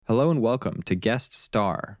Hello and welcome to Guest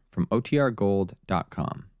Star from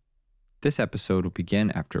OTRGold.com. This episode will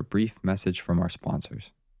begin after a brief message from our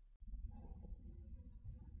sponsors.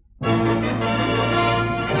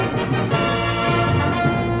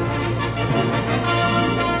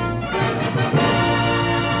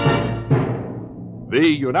 The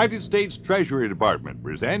United States Treasury Department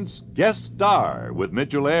presents Guest Star with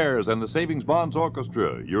Mitchell Ayers and the Savings Bonds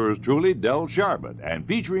Orchestra. Yours truly, Del Sharbutt, and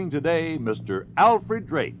featuring today, Mr. Alfred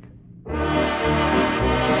Drake.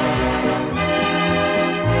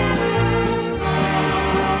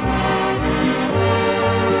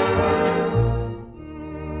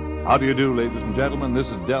 How do you do, ladies and gentlemen?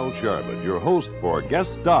 This is Del Sharbutt, your host for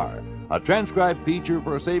Guest Star, a transcribed feature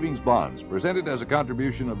for savings bonds presented as a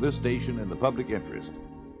contribution of this station in the public interest.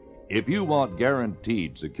 If you want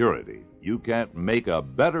guaranteed security, you can't make a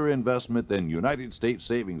better investment than United States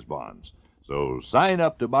savings bonds. So sign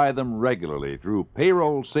up to buy them regularly through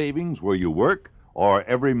payroll savings where you work or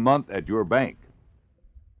every month at your bank.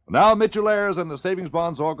 Now Mitchell Ayers and the Savings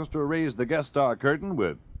Bonds Orchestra raise the Guest Star curtain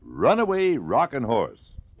with Runaway, Rockin' Horse.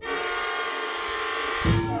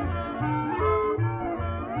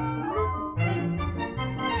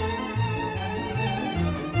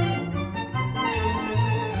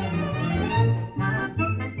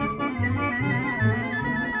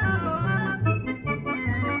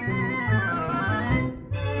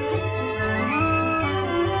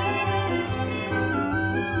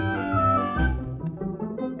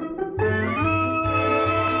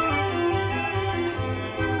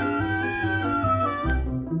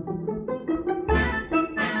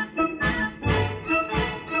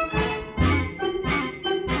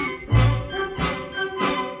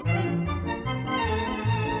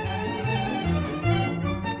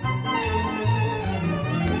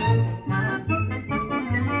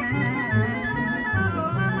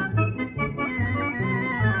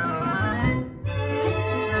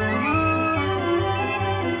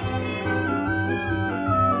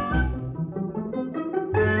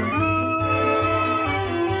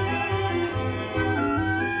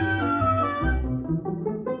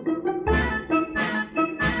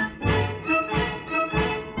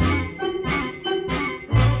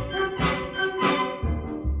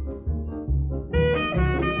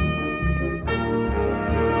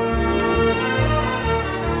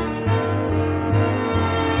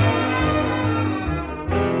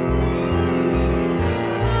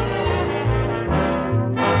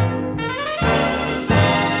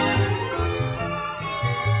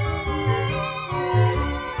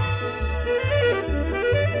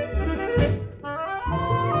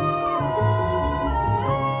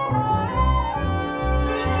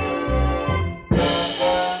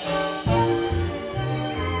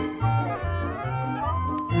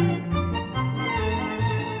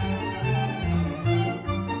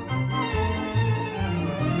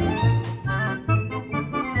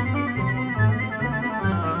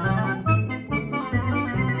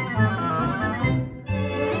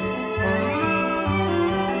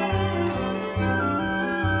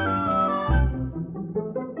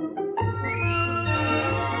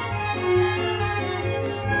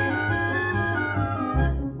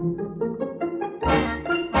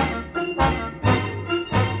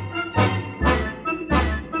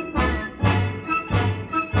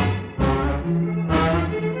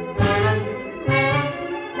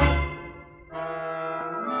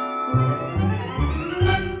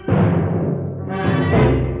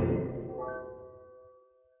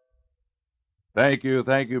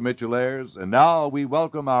 Thank you, Mitchell Ayers. And now we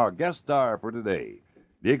welcome our guest star for today,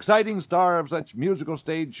 the exciting star of such musical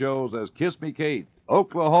stage shows as Kiss Me Kate,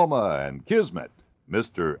 Oklahoma, and Kismet,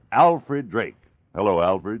 Mr. Alfred Drake. Hello,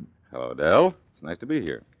 Alfred. Hello, Del. It's nice to be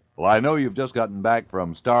here. Well, I know you've just gotten back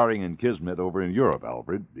from starring in Kismet over in Europe,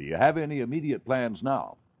 Alfred. Do you have any immediate plans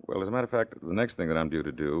now? Well, as a matter of fact, the next thing that I'm due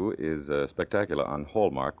to do is spectacular on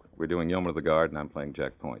Hallmark. We're doing Yeoman of the Guard, and I'm playing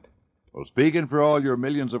Jack Point. Well, speaking for all your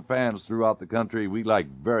millions of fans throughout the country, we'd like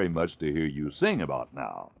very much to hear you sing about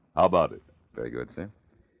now. How about it? Very good, sir.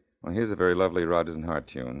 Well, here's a very lovely Rodgers and Hart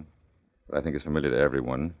tune that I think is familiar to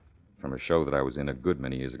everyone from a show that I was in a good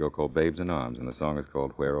many years ago called Babes in Arms, and the song is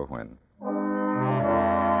called Where or When.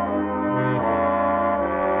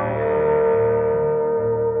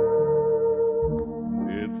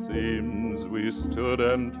 It seems we stood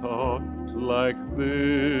and talked like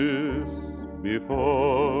this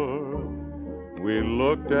before. We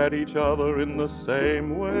looked at each other in the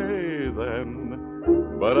same way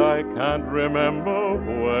then, but I can't remember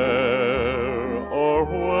where or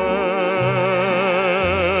when.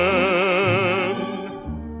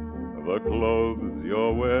 The clothes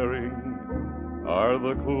you're wearing are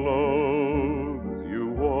the clothes you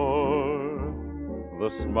wore The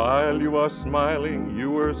smile you are smiling, you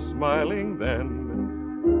were smiling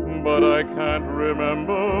then, but I can't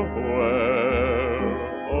remember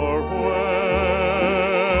where or when.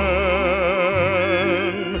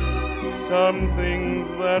 Some things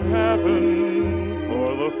that happen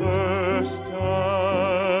for the first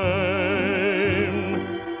time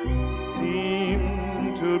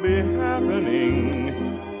seem to be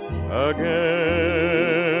happening again.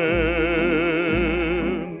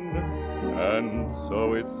 And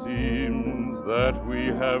so it seems that we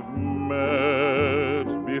have met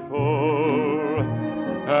before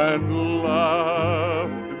and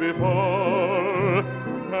laughed before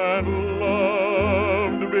and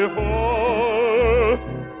loved before,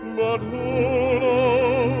 but who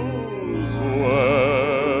knows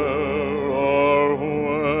where or when?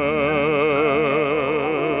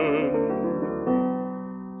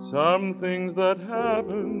 Some things that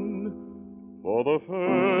happen for the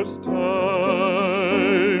first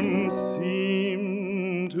time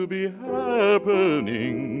seem to be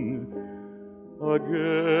happening again.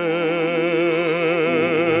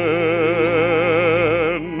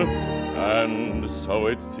 And so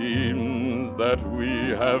it seems that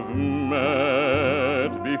we have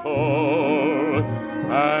met before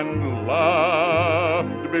and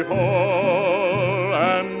laughed before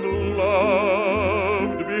and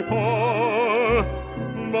loved before,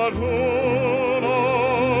 but who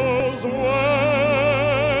knows where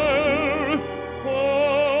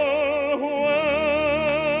or when?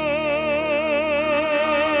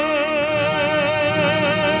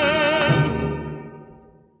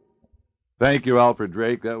 Thank you, Alfred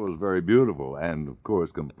Drake. That was very beautiful and, of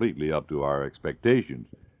course, completely up to our expectations.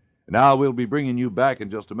 Now, we'll be bringing you back in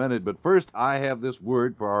just a minute, but first I have this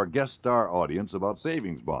word for our guest star audience about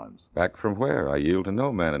savings bonds. Back from where? I yield to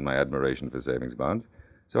no man in my admiration for savings bonds.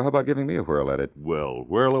 So how about giving me a whirl at it? Well,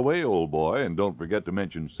 whirl away, old boy, and don't forget to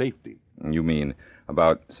mention safety. You mean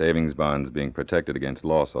about savings bonds being protected against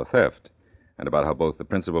loss or theft, and about how both the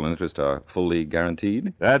principal and interest are fully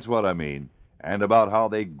guaranteed? That's what I mean, and about how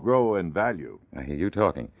they grow in value. I hear you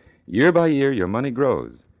talking. Year by year, your money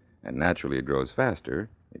grows, and naturally it grows faster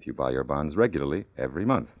if you buy your bonds regularly every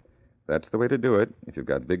month. That's the way to do it if you've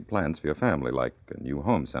got big plans for your family, like a new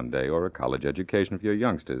home someday, or a college education for your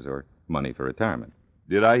youngsters, or money for retirement.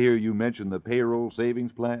 Did I hear you mention the payroll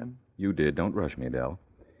savings plan? You did. Don't rush me, Del.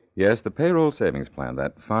 Yes, the payroll savings plan,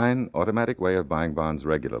 that fine automatic way of buying bonds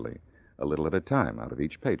regularly, a little at a time out of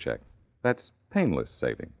each paycheck. That's painless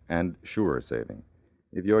saving and sure saving.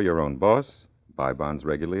 If you're your own boss, buy bonds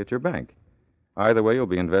regularly at your bank. Either way, you'll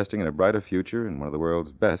be investing in a brighter future in one of the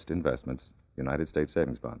world's best investments, United States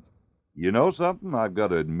savings bonds. You know something? I've got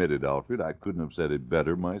to admit it, Alfred. I couldn't have said it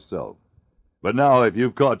better myself. But now, if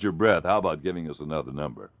you've caught your breath, how about giving us another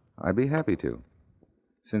number? I'd be happy to.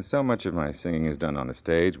 Since so much of my singing is done on a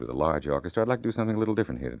stage with a large orchestra, I'd like to do something a little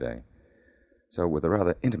different here today. So, with a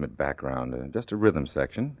rather intimate background, just a rhythm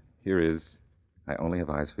section, here is I Only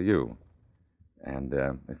Have Eyes for You. And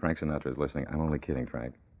if Frank Sinatra is listening, I'm only kidding,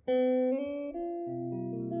 Frank.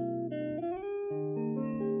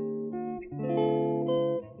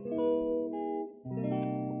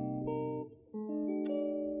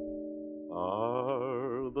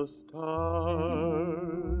 Are the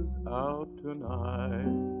stars out tonight?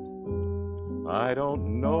 I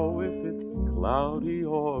don't know if it's cloudy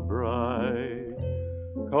or bright,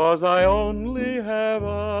 'cause I only have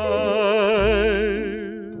eyes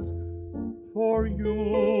for you,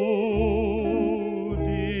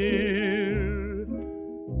 dear.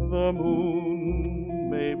 The moon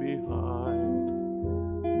may be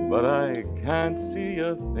high, but I can't see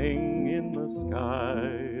a thing in the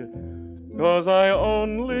sky, 'cause I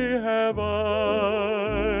only have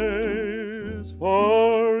eyes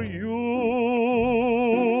for you.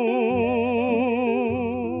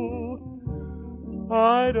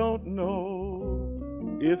 I don't know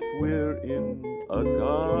if we're in a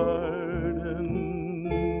garden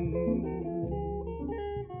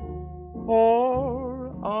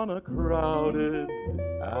or on a crowded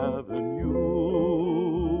avenue.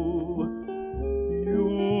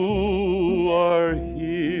 You are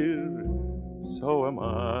here, so am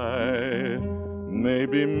I.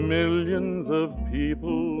 Maybe millions of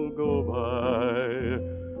people go by,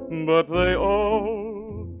 but they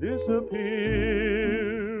all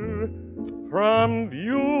disappear from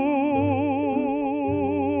view,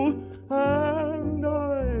 and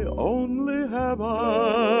I only have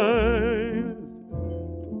eyes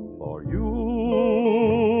for you.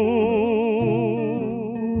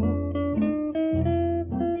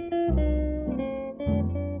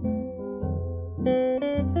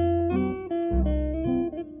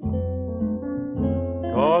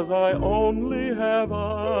 'Cause 'cause I only have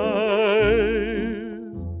eyes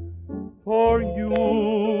for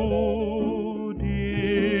you,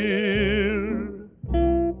 dear.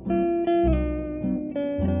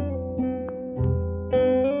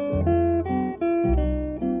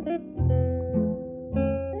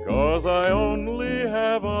 'Cause I only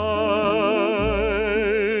have eyes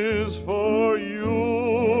for you.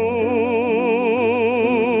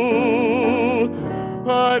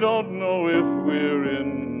 I don't know if we're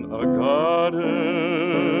in a garden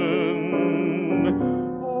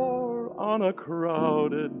or on a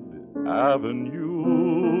crowded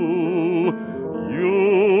avenue.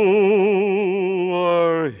 You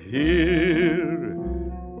are here,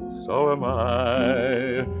 so am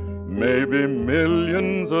I. Maybe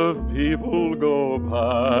millions of people go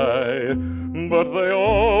by, but they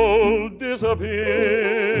all disappear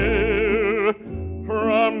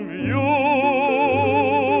from view.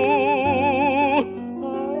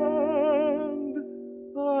 And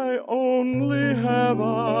I only have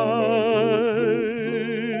eyes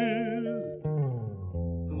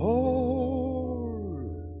for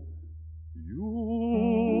you.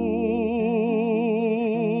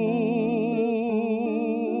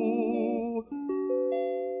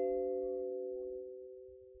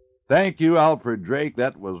 Thank you, Alfred Drake.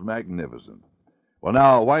 That was magnificent. Well,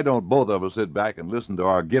 now, why don't both of us sit back and listen to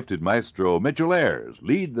our gifted maestro, Mitchell Ayers,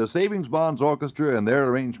 lead the Savings Bonds Orchestra in their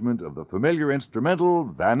arrangement of the familiar instrumental,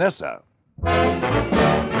 Vanessa.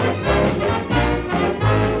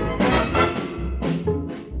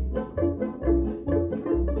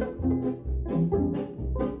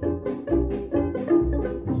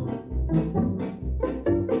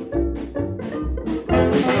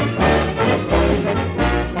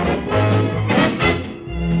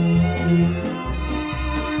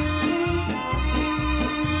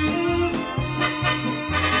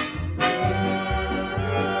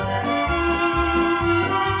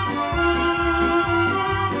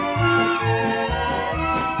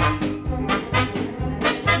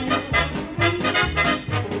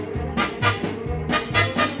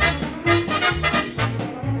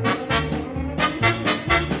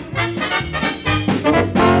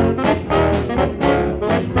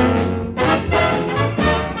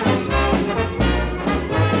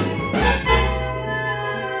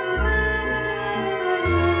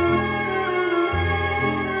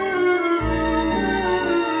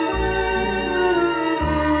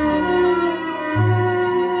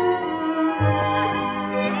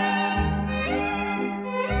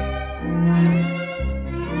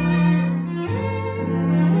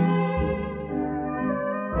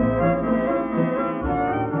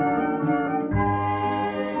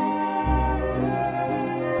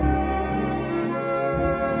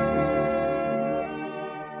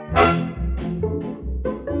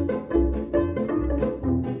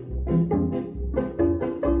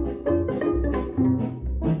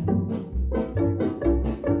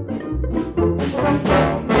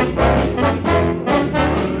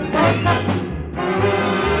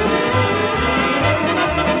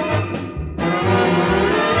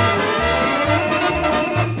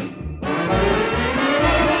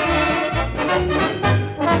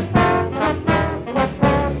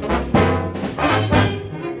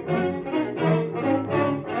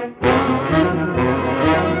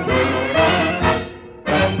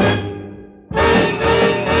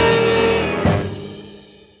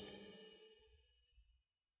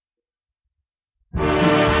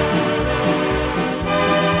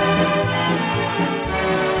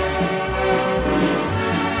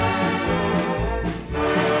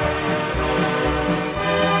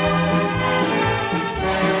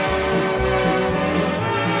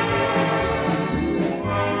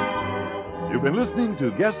 You've been listening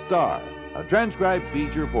to Guest Star, a transcribed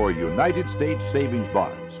feature for United States Savings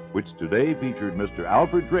Bonds, which today featured Mr.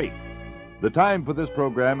 Alfred Drake. The time for this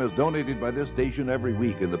program is donated by this station every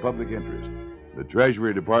week in the public interest. The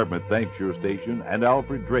Treasury Department thanks your station and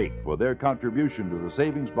Alfred Drake for their contribution to the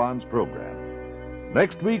Savings Bonds program.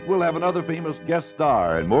 Next week, we'll have another famous guest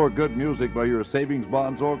star and more good music by your Savings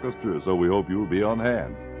Bonds Orchestra, so we hope you'll be on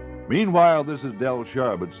hand. Meanwhile, this is Del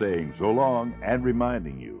Charbot saying so long and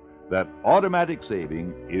reminding you that automatic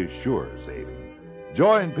saving is sure saving.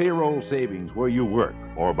 Join payroll savings where you work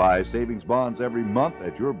or buy savings bonds every month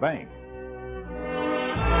at your bank.